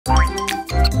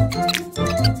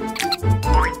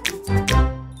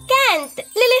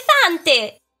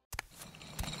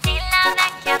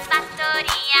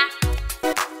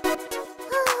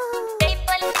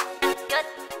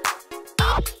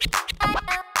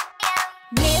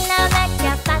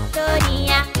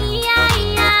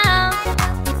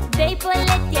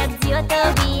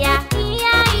azzioto via.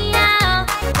 Ia ia,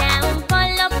 c'è un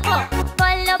pollo po,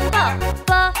 pollo po,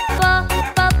 po, po,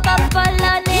 po, po,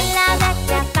 pollo nella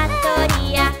vecchia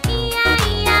fattoria. Ia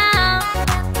ia.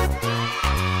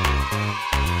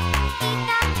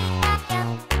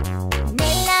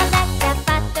 Nella vecchia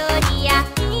fattoria,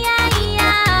 ia ia,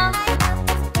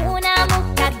 una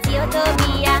mucca azzioto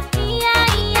via. Ia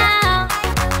ia,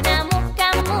 una mucca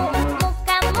mu,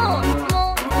 mucca mu, mu,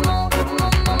 mu, mu,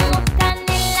 mu, mucca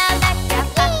nella vecchia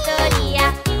fattoria.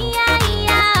 Ia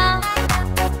ia,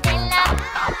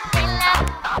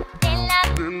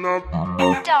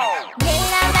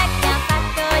 nella vecchia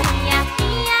fattoria.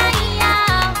 Ia ia,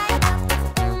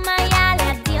 un maiale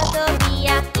azzioto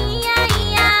via. Ia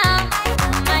ia,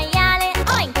 un maiale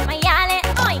oink, maiale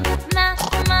oink,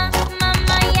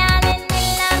 maiale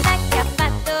nella vecchia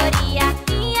fattoria.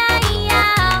 Ia ia.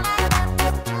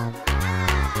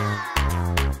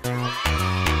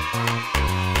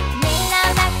 Nella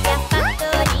vecchia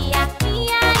fattoria.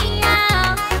 Ia ia,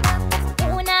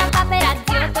 una papera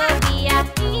azzioto via.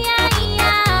 Ia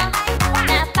ia,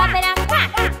 una papera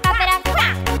quack, papera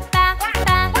quack,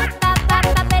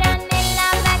 papera nella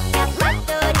vecchia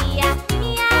fattoria.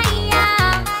 Ia ia.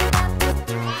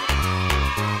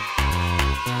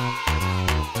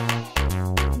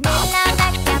 Nella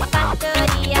vecchia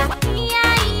fattoria. Ia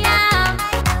ia,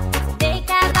 dei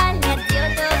cavalli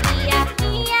azzioto via.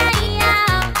 Ia ia,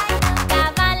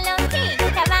 cavallo chi,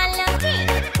 cavallo chi,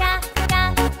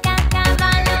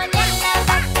 cavallo nella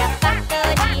vecchia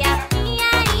fattoria.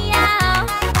 Ia ia,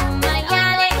 un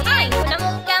maiale oink, una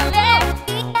mucca mu,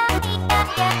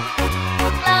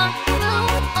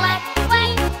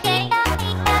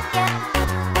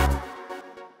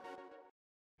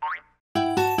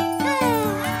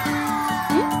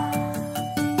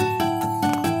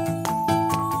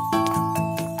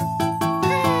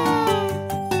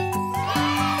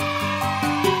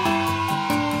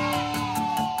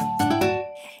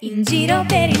 In giro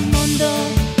per il mondo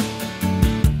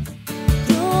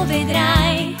tu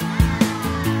vedrai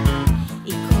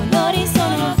i colori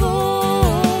sono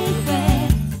ovunque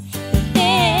per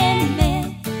te e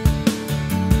me.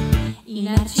 I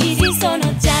narcisi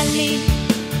sono gialli,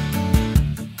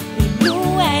 il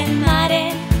blu è il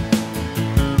mare.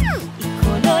 I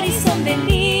colori sono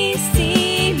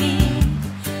bellissimi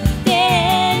per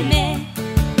te e me.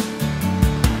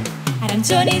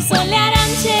 Arancioni sono le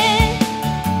arance,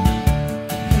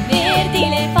 verdi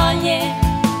le foglie,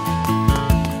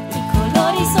 i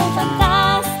colori sono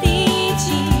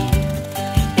fantastici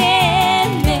per te e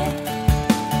me.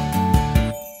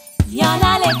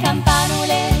 Viola le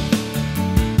campanule,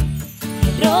 e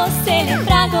rosse le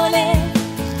fragole,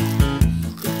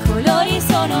 i colori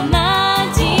sono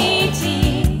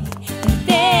magici per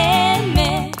te e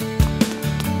me.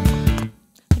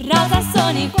 Rosa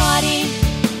sono i cuori,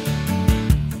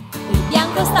 il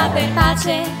bianco sta per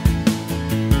pace.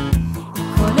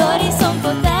 I colori son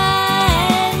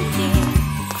potenti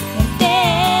per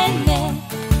te e me.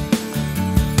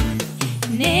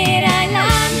 Nera è la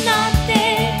notte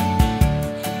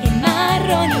e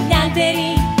marroni gli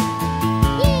alberi.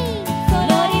 I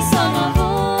colori sono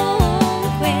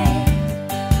ovunque,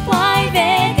 puoi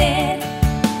vedere.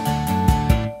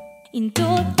 In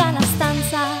tutta la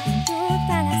stanza,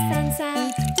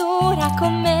 pittura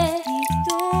con me,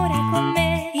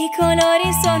 i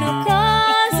colori sono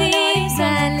così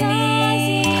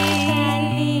belli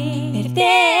per te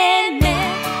e me.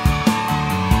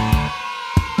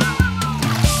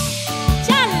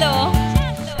 Giallo,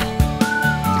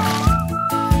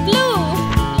 blu,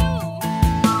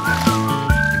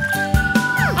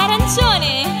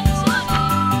 arancione,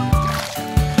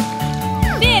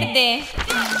 verde,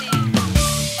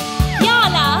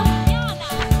 viola,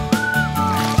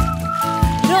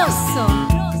 rosso,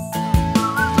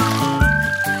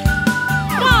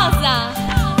 rosa,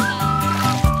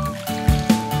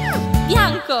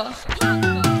 bianco,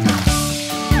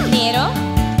 nero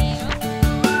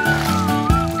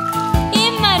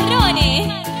e marrone.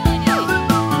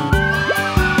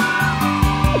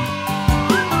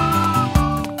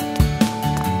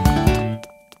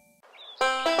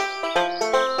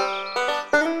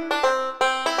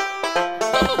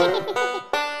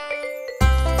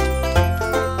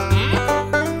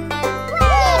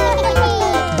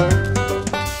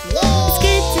 It's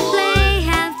good to play,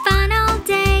 have fun all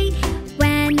day.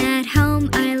 When at home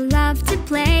I love to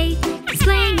play. It's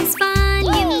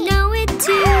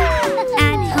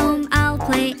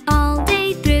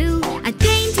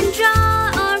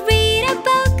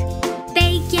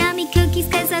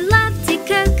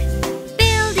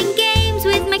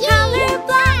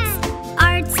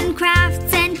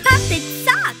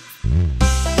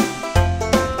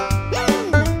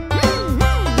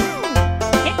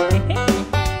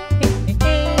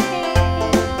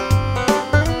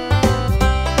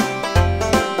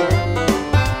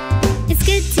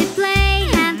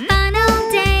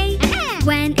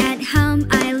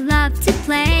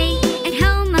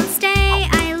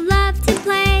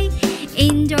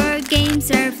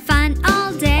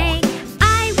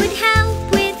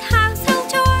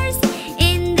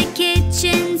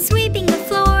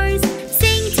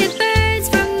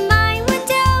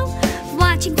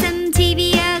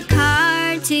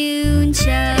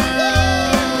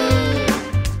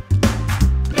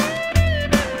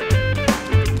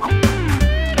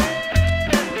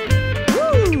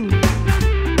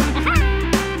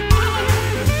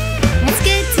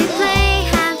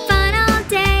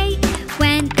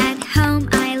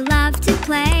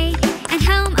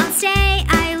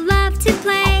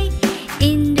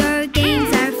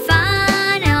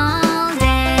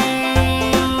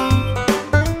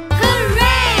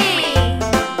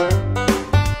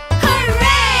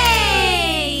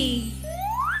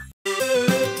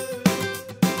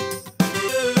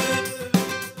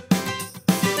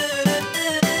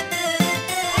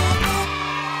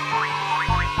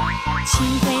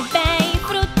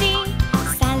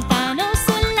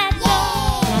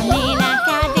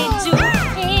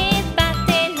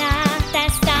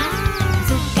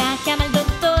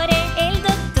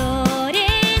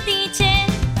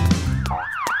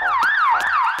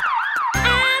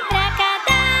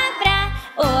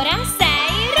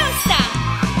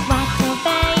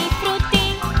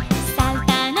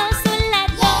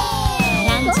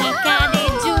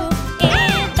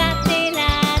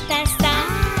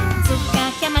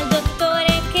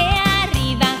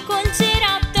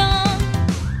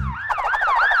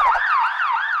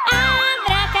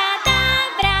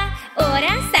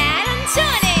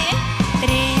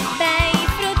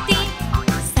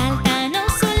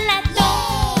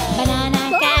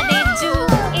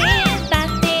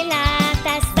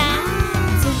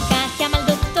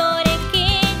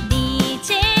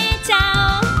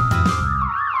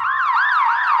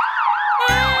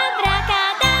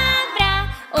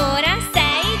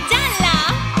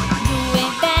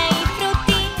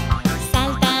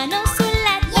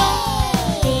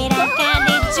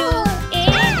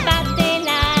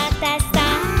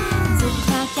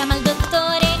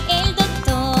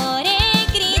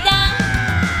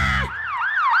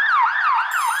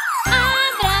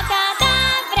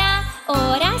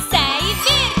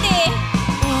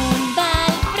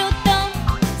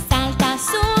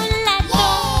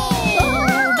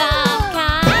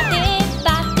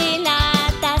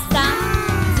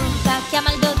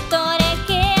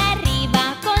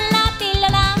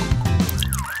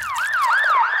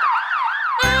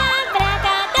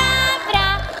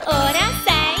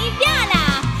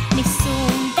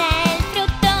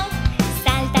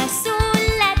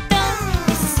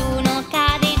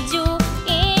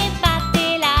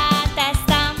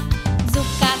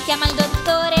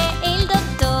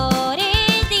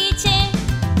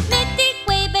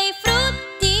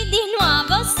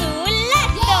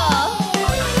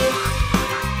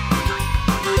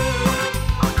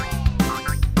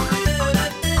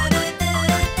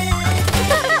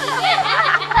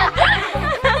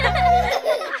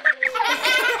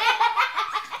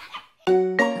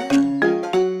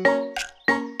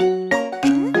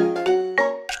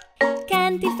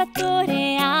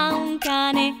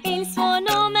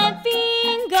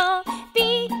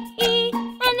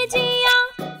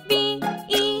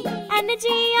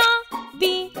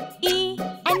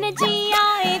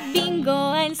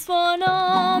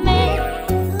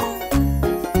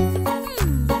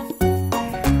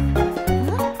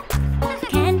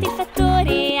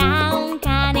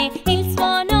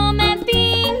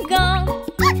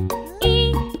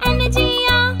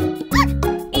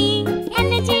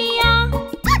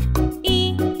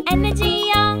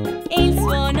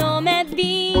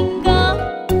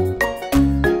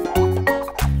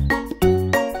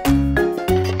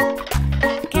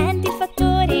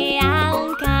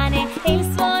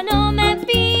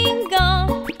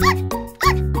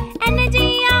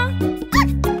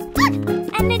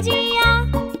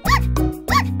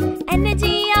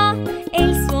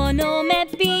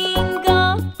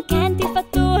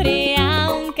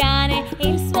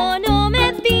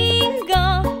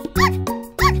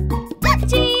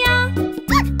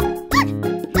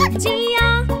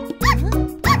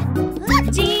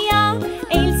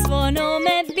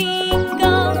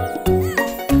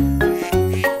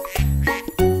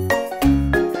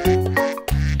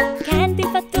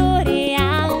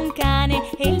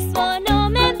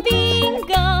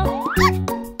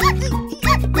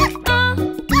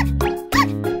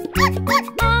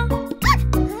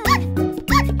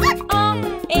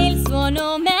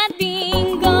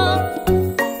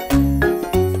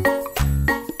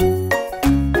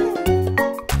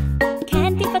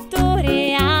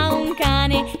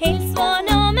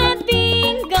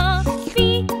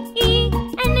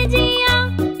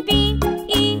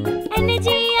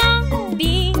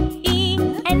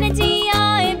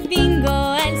NGO e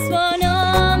Bingo è il suo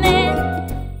nome.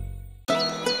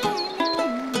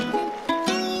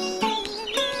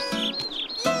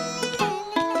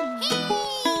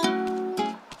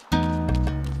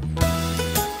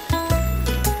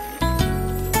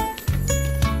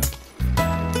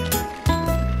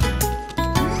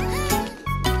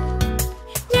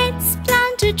 Let's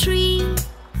plant a tree.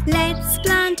 Let's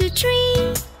plant a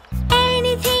tree.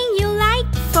 Anything you like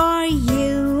for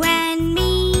you and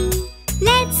me.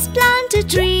 Let's plant a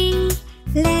tree.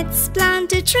 Let's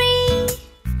plant a tree.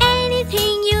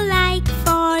 Anything you like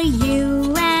for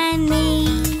you and me.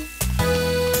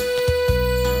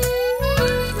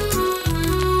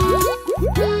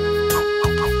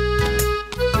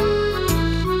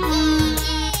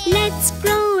 Let's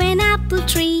grow an apple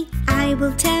tree. I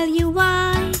will tell you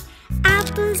why.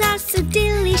 Apples are so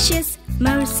delicious,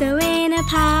 more so in a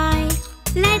pie.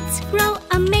 Let's grow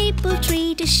a maple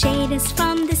tree to shade us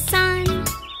from the sun.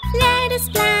 Let us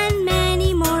plant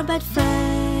many more, but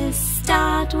first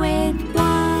start with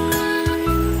one.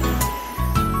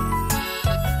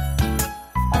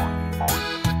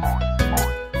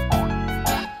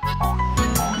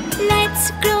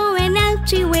 Let's grow an elm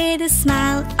tree with a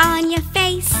smile on your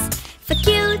face. For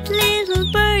cute little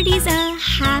birdies, a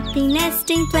happy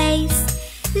nesting place.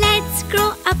 Let's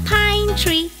grow a pine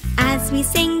tree as we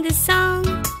sing the song.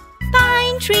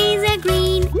 Pine trees are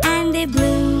green and they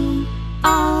bloom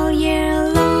all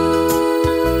year long.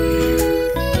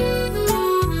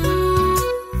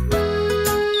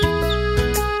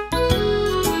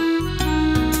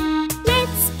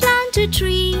 Let's plant a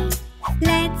tree.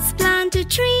 Let's plant a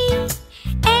tree.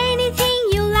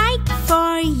 Anything you like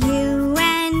for you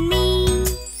and me.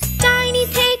 Tiny,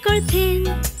 thick or thin,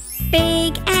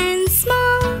 big and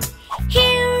small.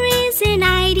 Here is an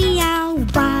idea,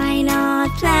 why not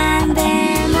plant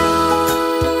them all?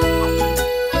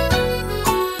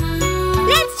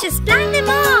 Let's just plant them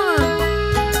all.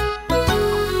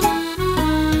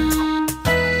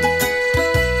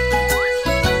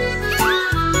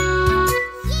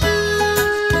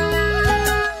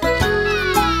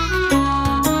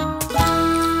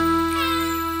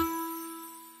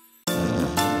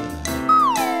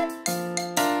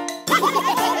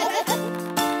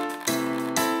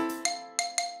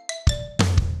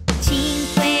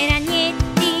 Cinque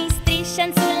ragnetti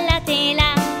striscian sulla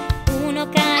tela. Uno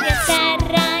cade a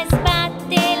terra e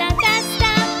sbatte la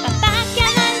testa. Papà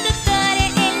chiama il dottore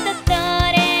e il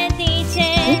dottore dice: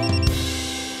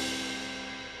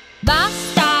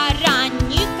 basta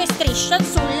ragni che striscian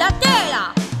sulla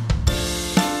tela.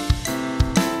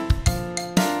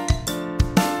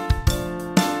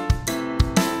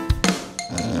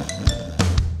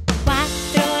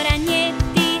 Quattro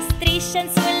ragnetti striscian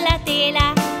sulla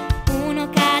tela. Uno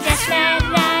cade a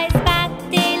terra e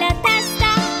sbatte la testa.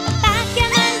 Papà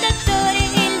chiama il dottore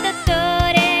e il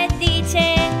dottore dice: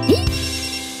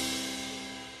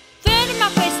 ferma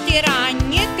questi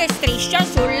ragni che striscian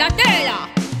sulla tela.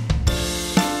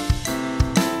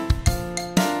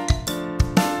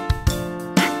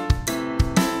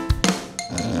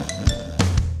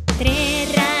 Tre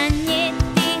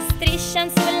ragnetti striscian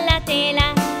sulla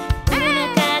tela. Uno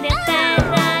cade a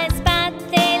terra e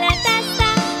sbatte la testa.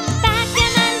 Papà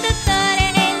chiama il dottore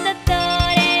e il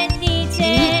dottore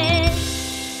dice: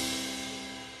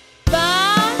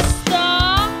 basta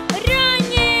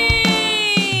ragni!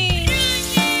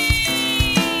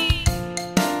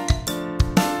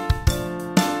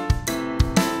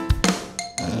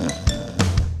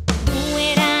 Due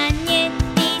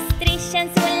ragnetti striscian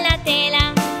sulla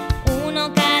tela.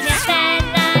 Uno cade a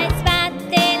terra e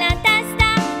sbatte la testa.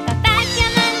 Papà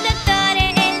chiama il dottore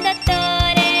e il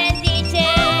dottore dice: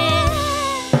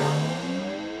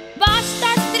 basta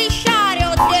strisciare,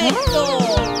 ho detto!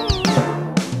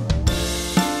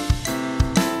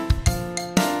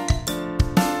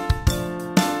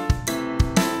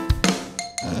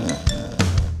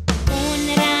 Un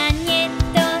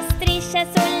ragnetto striscia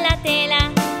sulla tela.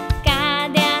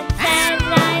 Cade a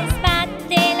terra e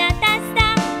sbatte la testa.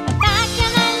 Papà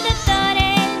chiama il dottore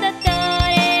e il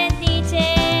dottore dice: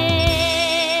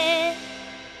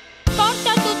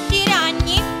 porta tutti i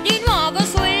ragni di nuovo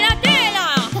sulla tela.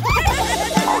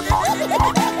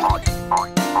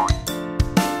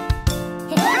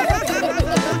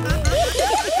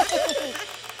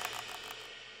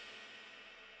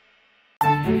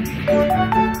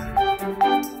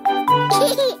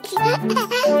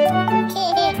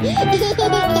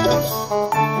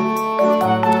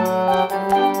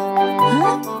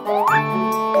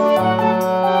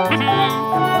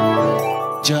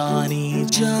 Johnny,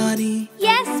 Johnny,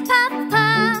 Yes,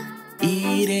 Papa.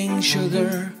 eating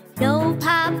sugar. No,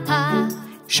 Papa.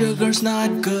 Sugar's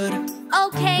not good.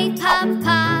 Okay,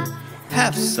 Papa.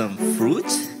 Have some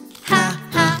fruit. Ha,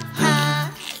 ha,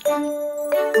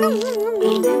 ha.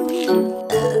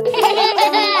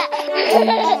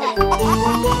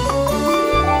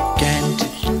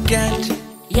 Kent,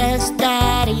 Yes,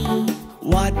 Daddy.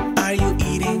 what are you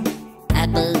eating?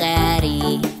 Apple,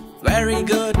 Daddy. Very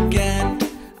good, Kent,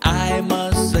 I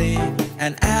must say.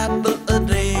 An apple a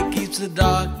day keeps the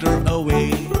doctor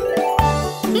away.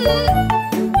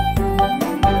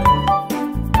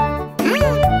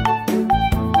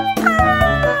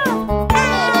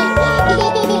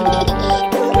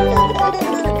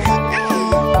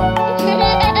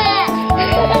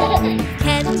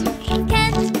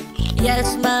 Kent,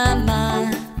 Yes,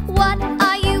 Mama. what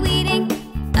are you eating?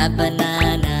 A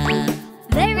banana.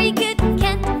 Very good,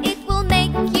 Kent. It will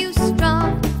make you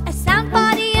strong. A sound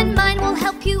body and mind will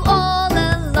help you all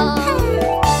along.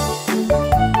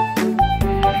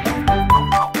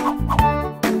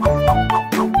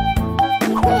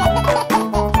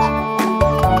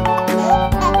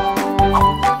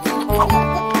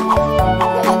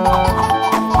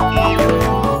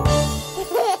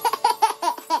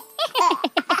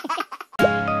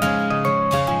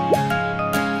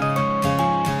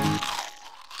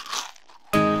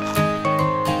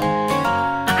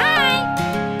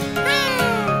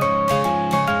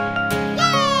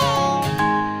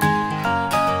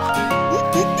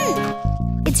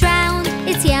 It's round,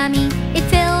 it's yummy, it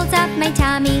fills up my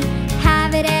tummy.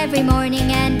 Have it every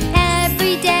morning and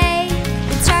every day.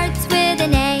 It starts with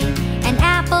an A, an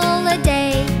apple a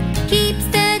day. Keeps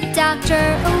the doctor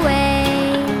away.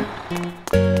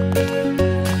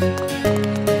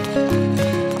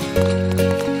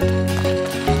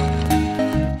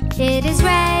 It is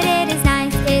red, it is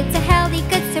nice, it's a healthy,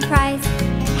 good surprise.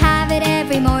 Have it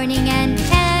every morning and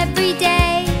every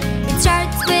day. It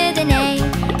starts with an A,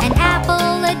 an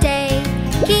apple a day.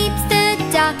 Keeps the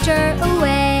doctor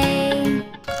away.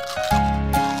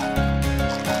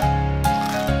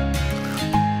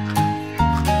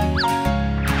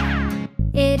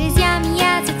 It is yummy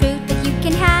as a fruit, but you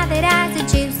can have it as a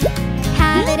juice.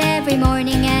 Have it every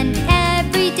morning and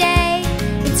every day.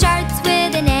 It starts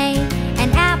with an A, an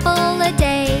apple a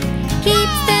day.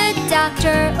 Keeps the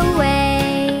doctor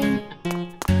away.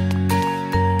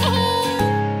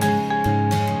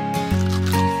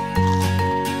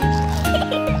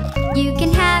 You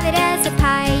can have it as a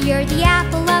pie, you're the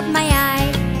apple of my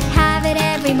eye. Have it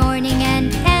every morning and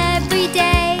every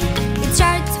day. It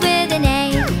starts with an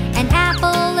A, an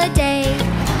apple a day.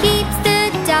 Keeps the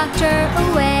doctor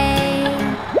away.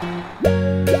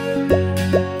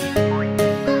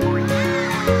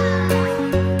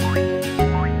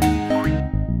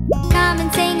 Come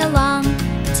and sing along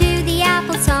to the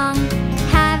apple song.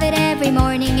 Have it every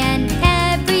morning and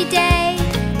every day.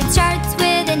 It starts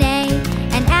with an A,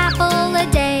 an apple a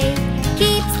day.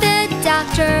 Keeps the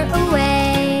doctor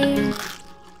away.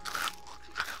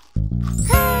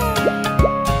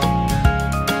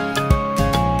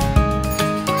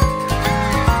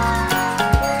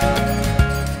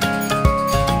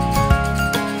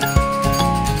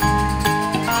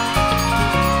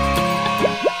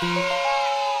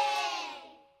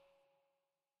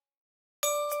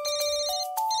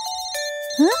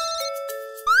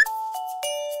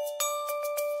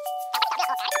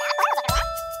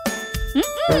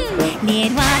 Le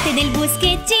ruote del bus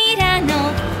che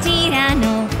girano,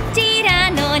 girano,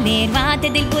 girano. Le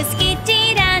ruote del bus che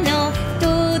girano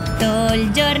tutto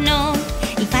il giorno.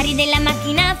 I fari della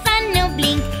macchina fanno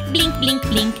blink, blink, blink,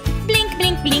 blink, blink,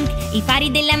 blink, blink. I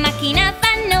fari della macchina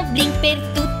fanno blink per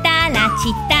tutta la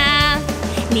città.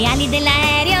 Le ali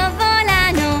dell'aereo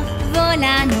volano,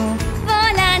 volano,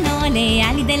 volano. Le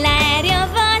ali dell'aereo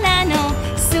volano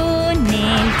su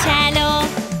nel cielo.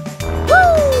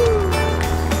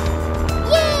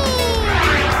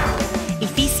 Il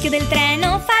fischio del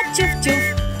treno fa ciuf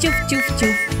ciuf, ciuf ciuf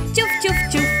ciuf, ciuf ciuf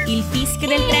ciuf. Il fischio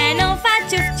del treno fa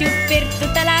ciuf ciuf per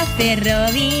tutta la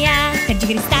ferrovia.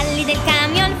 Tergicristalli del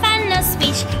camion fanno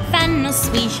swish, fanno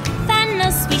swish, fanno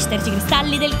swish.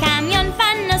 Tergicristalli del camion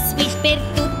fanno swish per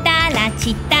tutta la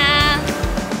città.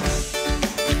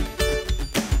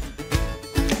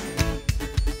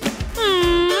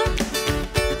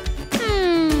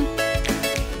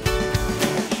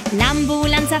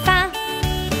 L'ambulanza fa,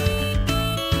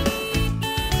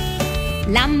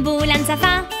 l'ambulanza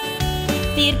fa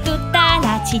per tutta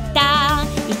la città.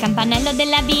 Il campanello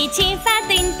della bici fa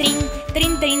trin trin,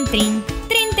 trin trin trin,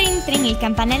 trin trin trin. Il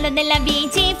campanello della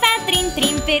bici fa trin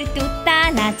trin per tutta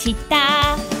la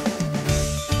città.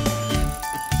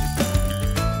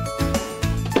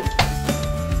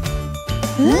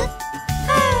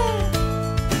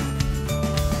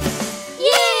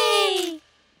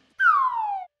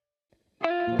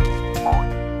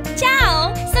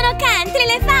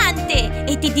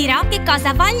 ti dirò che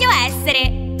cosa voglio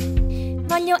essere.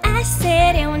 Voglio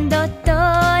essere un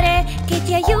dottore che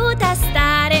ti aiuta a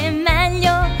stare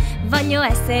meglio. Voglio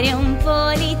essere un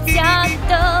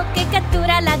poliziotto che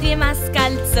cattura ladri e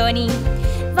mascalzoni.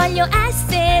 Voglio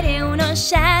essere uno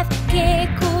chef che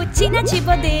cucina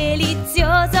cibo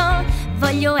delizioso.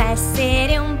 Voglio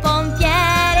essere un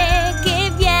pompiere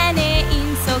che viene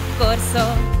in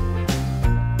soccorso.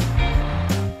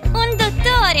 Un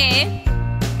dottore,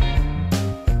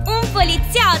 un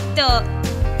poliziotto,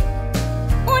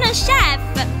 uno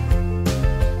chef,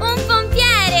 un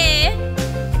pompiere.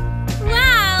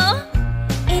 Wow!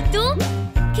 E tu?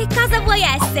 Che cosa vuoi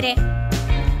essere?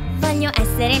 Voglio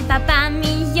essere il papà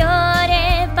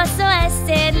migliore, posso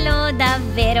esserlo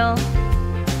davvero.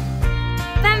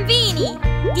 Bambini,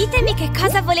 ditemi che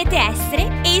cosa volete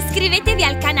essere e iscrivetevi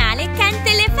al canale Canta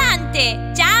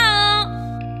Elefante. Ciao!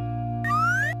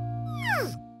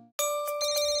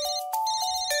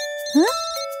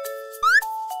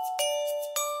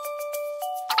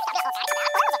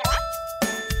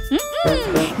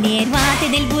 Le ruote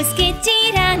del bus che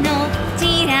girano,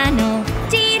 girano,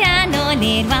 girano.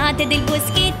 Le ruote del bus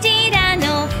che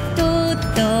girano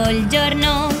tutto il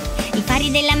giorno. I fari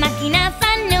della macchina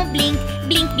fanno blink,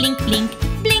 blink, blink, blink,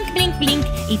 blink, blink, blink.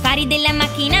 I fari della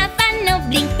macchina fanno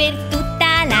blink per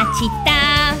tutta la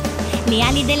città. Le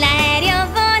ali dell'aereo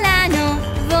volano,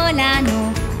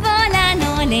 volano,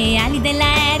 volano. Le ali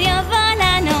dell'aereo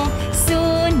volano su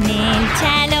nel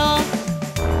cielo.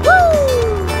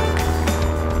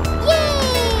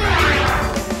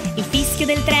 Il fischio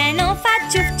del treno fa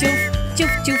ciuff ciuff,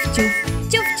 ciuff ciuff ciuff,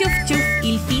 ciuff ciuff ciuff.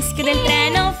 Il fischio del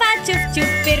treno fa ciuff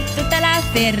ciuff per tutta la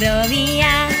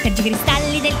ferrovia.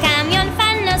 Tergicristalli del camion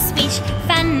fanno swish,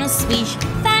 fanno swish,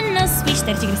 fanno swish.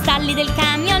 Tergicristalli del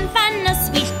camion fanno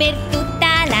swish per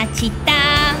tutta la città.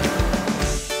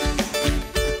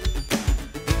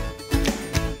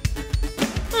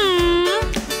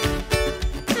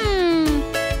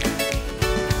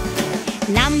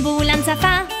 L'ambulanza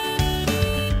fa,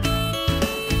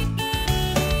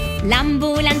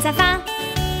 l'ambulanza fa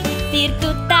per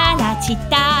tutta la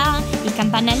città. Il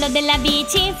campanello della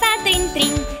bici fa trin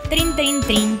trin, trin trin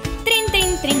trin, trin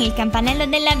trin trin. Il campanello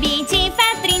della bici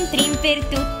fa trin trin per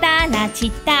tutta la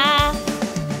città.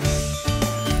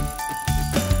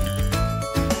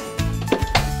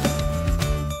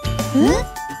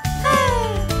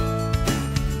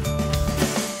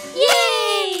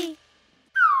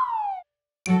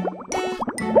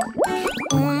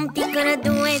 Un piccolo,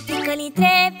 due piccoli,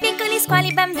 tre piccoli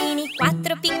squali bambini.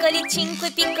 Quattro piccoli,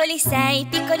 cinque piccoli, sei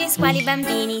piccoli squali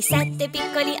bambini. Sette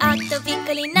piccoli, otto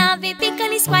piccoli, nove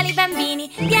piccoli squali bambini.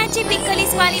 10 piccoli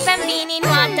squali bambini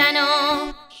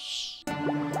nuotano.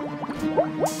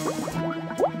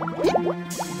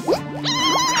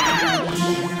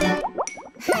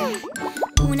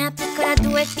 Una piccola,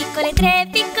 due piccole, tre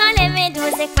piccole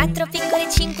meduse. Quattro piccole,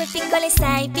 cinque piccole,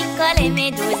 sei piccole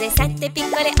meduse. Sette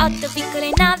piccole, otto piccole,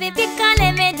 nove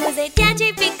piccole meduse.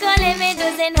 10 piccole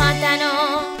meduse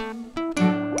nuotano.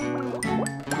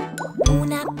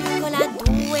 Una piccola,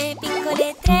 due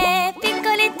piccole, tre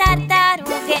piccole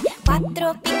tartarughe.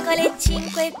 Quattro piccole,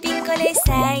 cinque piccole,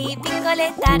 sei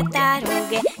piccole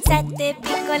tartarughe. Sette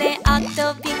piccole,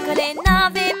 otto piccole,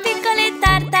 nove piccole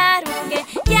tartarughe.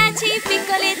 10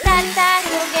 piccole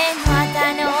tartarughe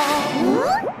nuotano.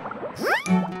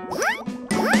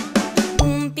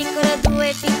 Un piccolo,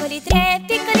 due piccoli, tre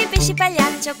piccoli pesci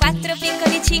pagliaccio. Quattro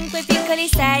piccoli, cinque piccoli,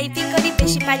 sei piccoli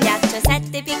pesci pagliaccio.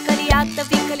 Sette piccoli, otto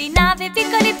piccoli, nove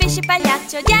piccoli pesci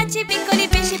pagliaccio. 10 piccoli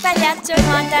pesci pagliaccio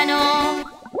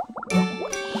nuotano.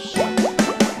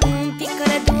 Un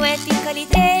piccolo, due piccoli,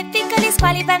 tre piccoli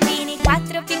squali bambini.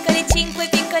 Quattro piccoli, cinque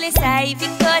piccole, sei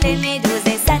piccole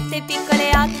meduse. Sette piccole,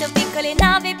 otto piccole,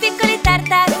 nove piccole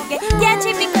tartarughe.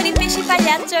 10 piccoli pesci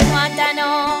pagliaccio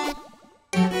nuotano.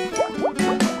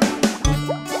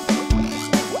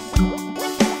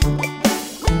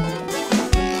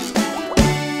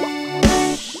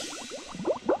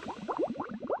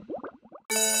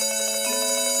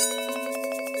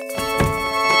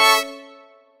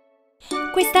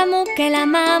 Questa mucca è la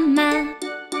mamma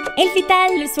e il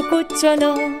vitello il suo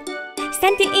cucciolo.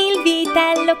 Senti il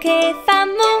vitello che fa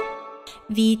mu.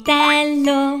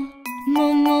 Vitello,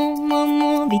 mu mu mu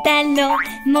mu. Vitello,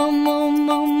 mu mu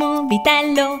mu mu.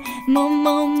 Vitello, mu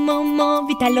mu mu mu.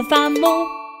 Vitello fa mu.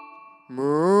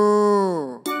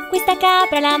 Mu. Questa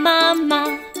capra è la mamma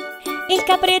e il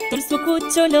capretto il suo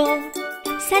cucciolo.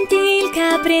 Senti il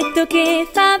capretto che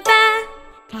fa ba.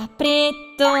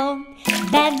 Capretto,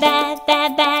 be be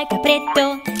be be,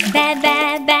 capretto, be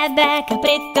be be be,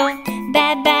 capretto,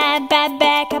 be be be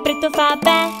be, capretto fa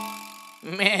be.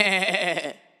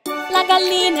 Meh.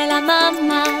 gallina è la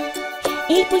mamma,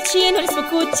 il pulcino è il suo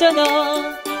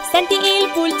cucciolo. Senti il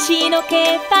pulcino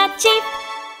che fa cip,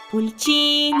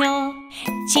 pulcino.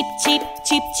 Cip cip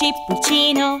cip cip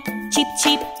pulcino, cip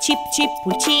cip cip cip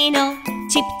pulcino,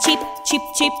 cip cip cip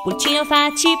cip pulcino fa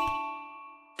cip.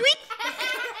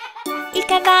 Il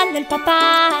cavallo è il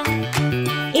papà,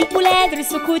 il puledro è il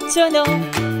suo cucciolo.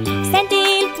 Senti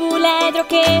il puledro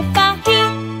che fa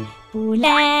hi,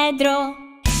 puledro.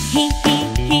 Hi hi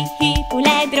hi hi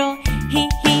puledro, hi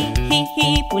hi hi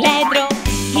hi puledro,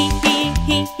 hi hi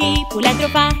hi hi puledro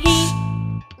fa hi.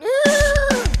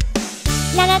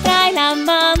 L'anatra è la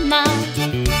mamma,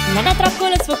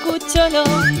 l'anatroccolo è il suo cucciolo.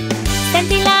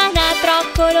 Senti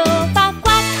l'anatroccolo fa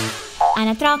quack,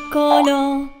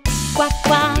 anatroccolo. Quack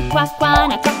quack quack quack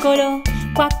anatroccolo,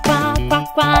 quack quack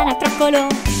quack quack anatroccolo,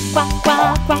 quack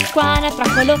quack quack quack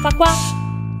anatroccolo fa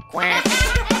quack.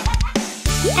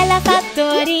 È la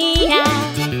fattoria,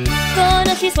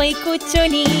 conosci i suoi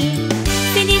cuccioli,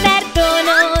 si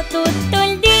divertono tutto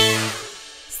il dì.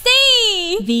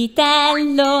 Sì!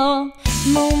 Vitello,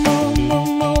 mu mu mu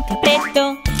mu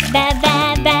capretto, be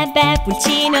be be be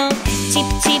pulcino, cip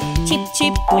cip cip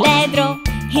cip puledro,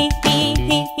 hi hi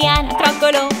hi hi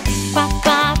anatroccolo, qua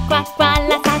qua qua qua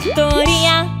la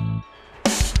fattoria.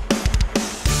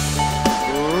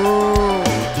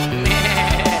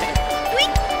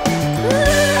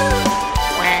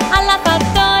 Alla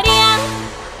fattoria.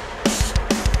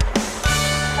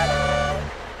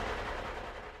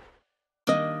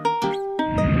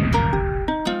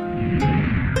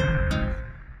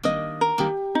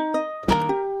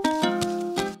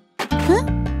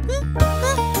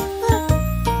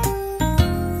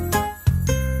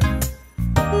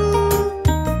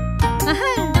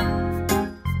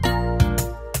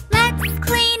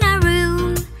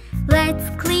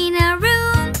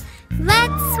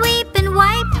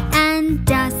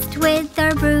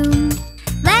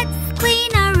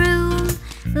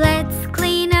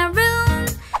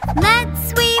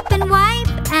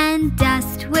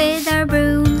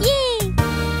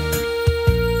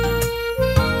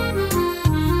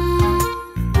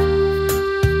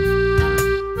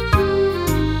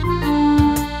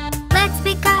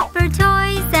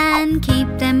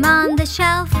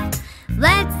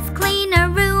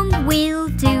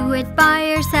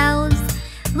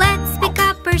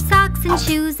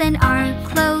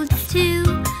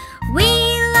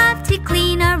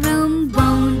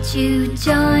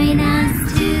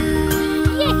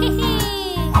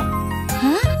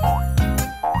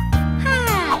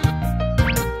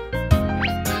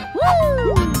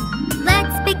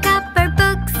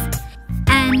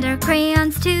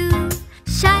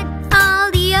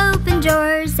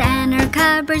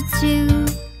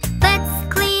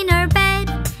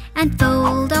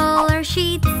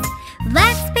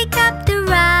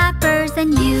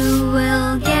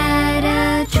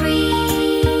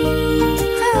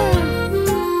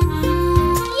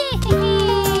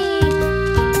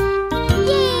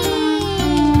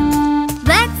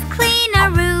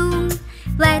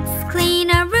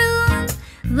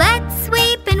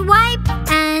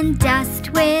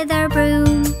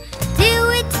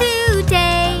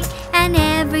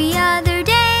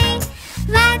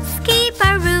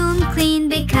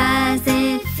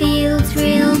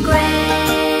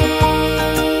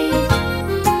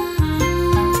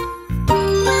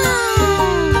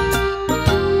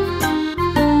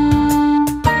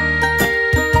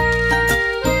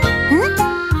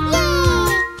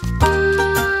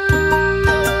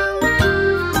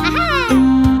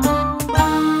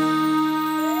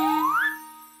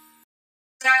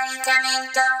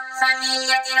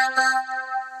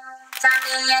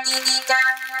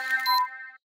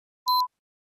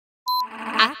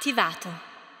 Attivato.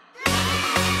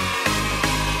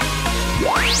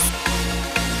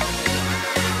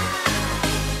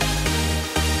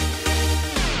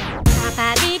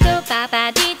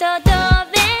 Papadito,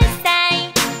 dove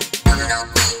stai?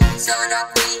 Sono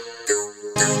qui, tu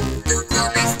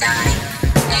come stai?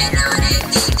 Errore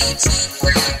di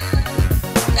 5,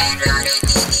 errore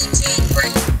di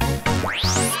 5.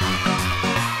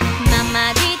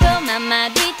 Mamma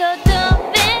dito,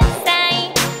 dove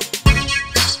stai?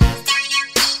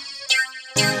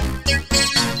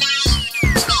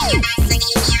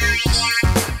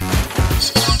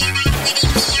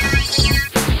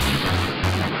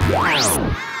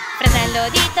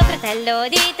 Fratello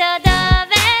dito,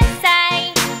 dove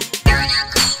sei? Sono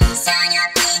qui,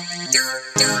 tu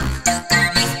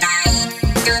come stai?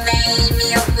 Dov'è il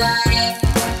mio cuore?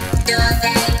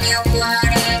 Dov'è il mio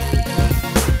cuore?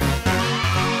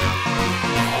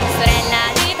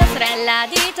 Sorella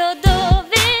dito,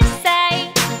 dove sei?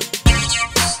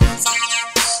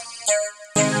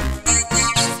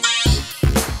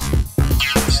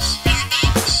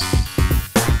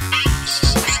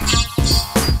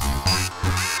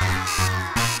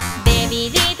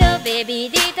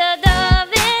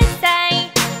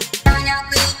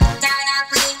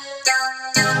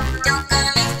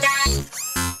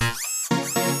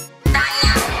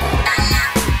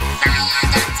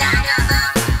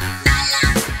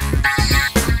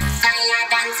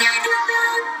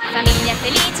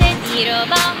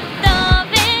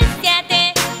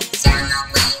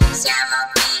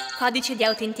 Codice di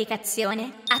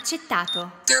autenticazione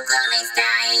accettato. Tu come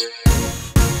stai?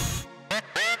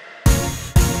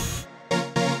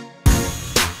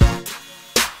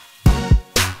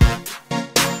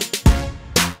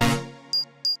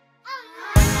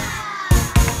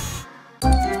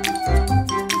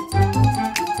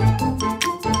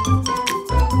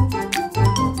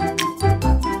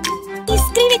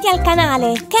 Iscriviti al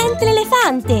canale Canta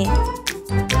l'elefante!